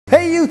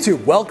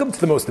YouTube, welcome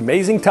to the most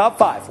amazing top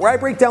 5, where I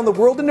break down the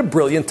world into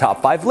brilliant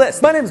top 5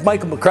 lists. My name is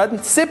Michael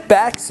McCrudden. Sit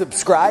back,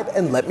 subscribe,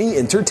 and let me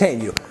entertain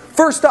you.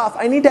 First off,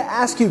 I need to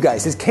ask you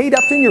guys, is Kate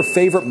Upton your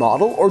favorite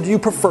model, or do you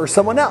prefer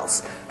someone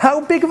else? How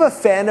big of a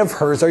fan of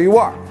hers are you?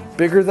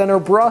 Bigger than her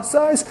bra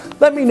size?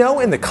 Let me know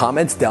in the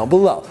comments down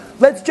below.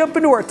 Let's jump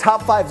into our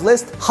top 5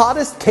 list,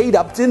 hottest Kate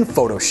Upton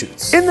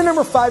photoshoots. In the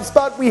number 5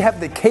 spot, we have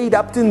the Kate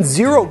Upton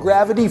Zero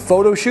Gravity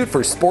photoshoot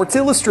for Sports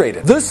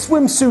Illustrated. The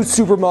swimsuit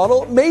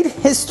supermodel made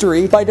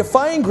history by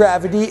defying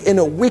gravity in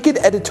a wicked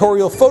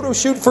editorial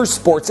photoshoot for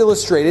Sports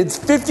Illustrated's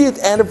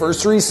 50th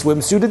anniversary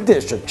swimsuit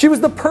edition. She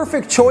was the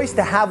perfect choice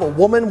to have a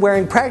woman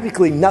wearing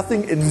practically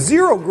nothing in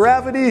zero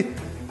gravity.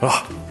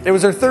 It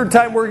was her third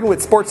time working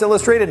with Sports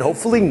Illustrated and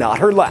hopefully not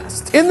her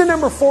last. In the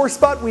number 4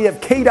 spot, we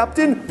have Kate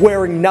Upton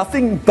wearing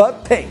nothing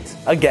but paint.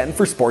 Again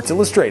for Sports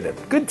Illustrated.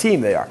 Good team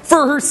they are.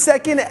 For her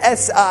second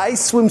SI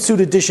swimsuit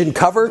edition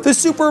cover, the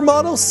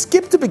supermodel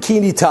skipped a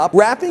bikini top,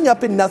 wrapping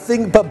up in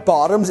nothing but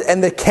bottoms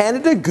and the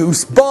Canada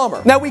Goose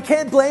bomber. Now we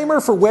can't blame her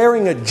for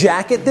wearing a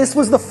jacket. This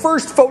was the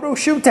first photo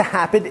shoot to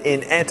happen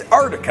in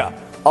Antarctica.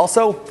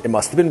 Also, it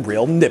must have been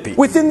real nippy.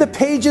 Within the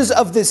pages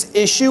of this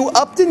issue,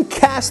 Upton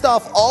cast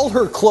off all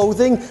her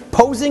clothing,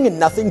 posing in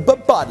nothing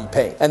but body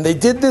paint. And they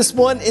did this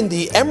one in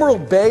the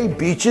Emerald Bay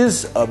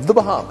beaches of the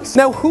Bahamas.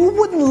 Now, who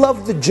wouldn't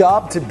love the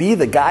job to be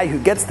the guy who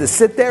gets to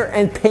sit there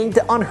and paint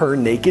on her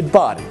naked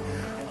body?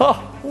 Oh,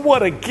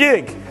 what a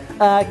gig.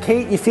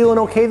 Kate, you feeling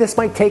okay? This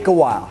might take a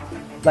while.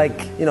 Like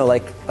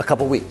a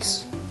couple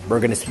weeks.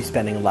 We're gonna be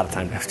spending a lot of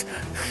time.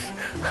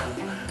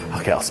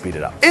 Okay, I'll speed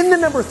it up. In the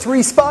number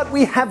 3 spot,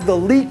 we have the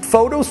leaked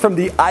photos from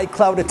the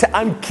iCloud attack.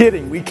 I'm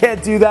kidding, we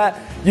can't do that.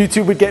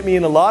 YouTube would get me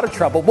in a lot of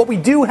trouble. What we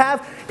do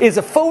have is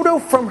a photo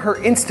from her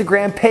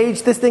Instagram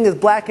page. This thing is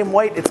black and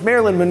white. It's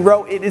Marilyn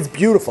Monroe. It is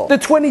beautiful. The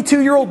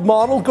 22-year-old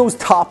model goes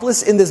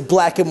topless in this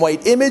black and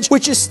white image,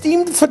 which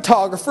esteemed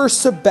photographer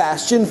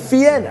Sebastian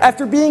Fiena.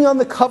 After being on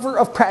the cover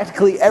of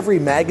practically every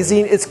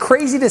magazine, it's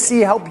crazy to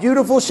see how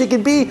beautiful she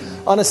can be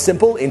on a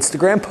simple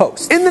Instagram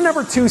post. In the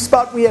number 2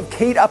 spot, we have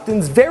Kate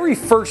Upton's very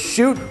first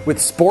shoot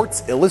with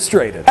Sports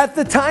Illustrated. At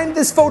the time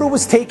this photo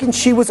was taken,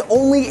 she was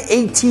only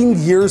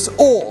 18 years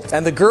old,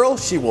 and the girl,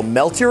 she will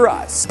melt your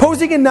eyes.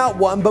 Posing in not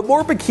one, but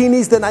more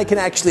bikinis than I can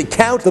actually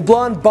count, the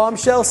blonde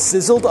bombshell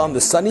sizzled on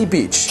the sunny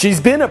beach. She's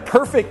been a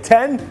perfect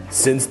 10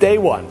 since day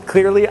one.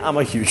 Clearly, I'm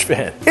a huge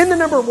fan. In the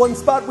number 1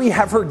 spot, we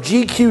have her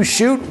GQ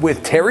shoot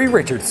with Terry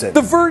Richardson.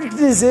 The verdict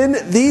is in.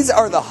 These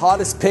are the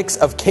hottest pics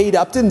of Kate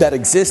Upton that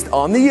exist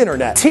on the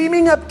internet.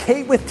 Teaming up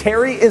Kate with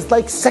Terry is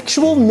like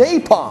sexual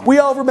napalm. We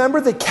all remember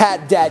the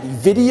Cat Daddy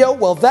video?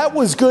 Well, that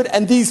was good,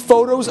 and these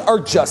photos are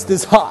just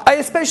as hot. I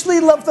especially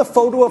love the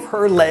photo of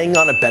her laying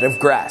on a bed of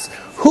grass.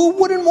 Who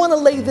wouldn't want to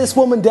lay this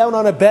woman down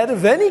on a bed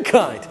of any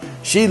kind?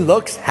 She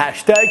looks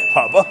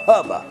 #hubba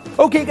hubba.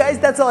 Okay guys,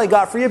 that's all I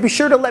got for you. Be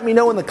sure to let me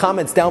know in the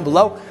comments down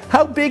below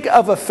how big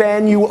of a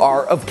fan you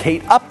are of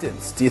Kate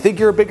Upton's. Do you think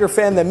you're a bigger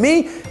fan than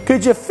me?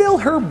 Could you fill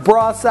her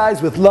bra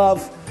size with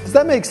love? Does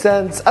that make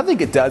sense? I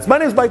think it does. My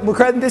name is Michael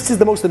McCrudden. This is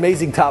the most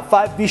amazing top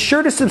 5. Be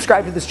sure to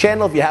subscribe to this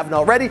channel if you haven't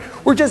already.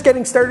 We're just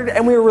getting started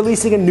and we are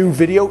releasing a new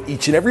video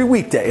each and every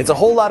weekday. It's a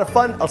whole lot of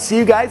fun. I'll see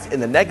you guys in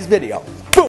the next video.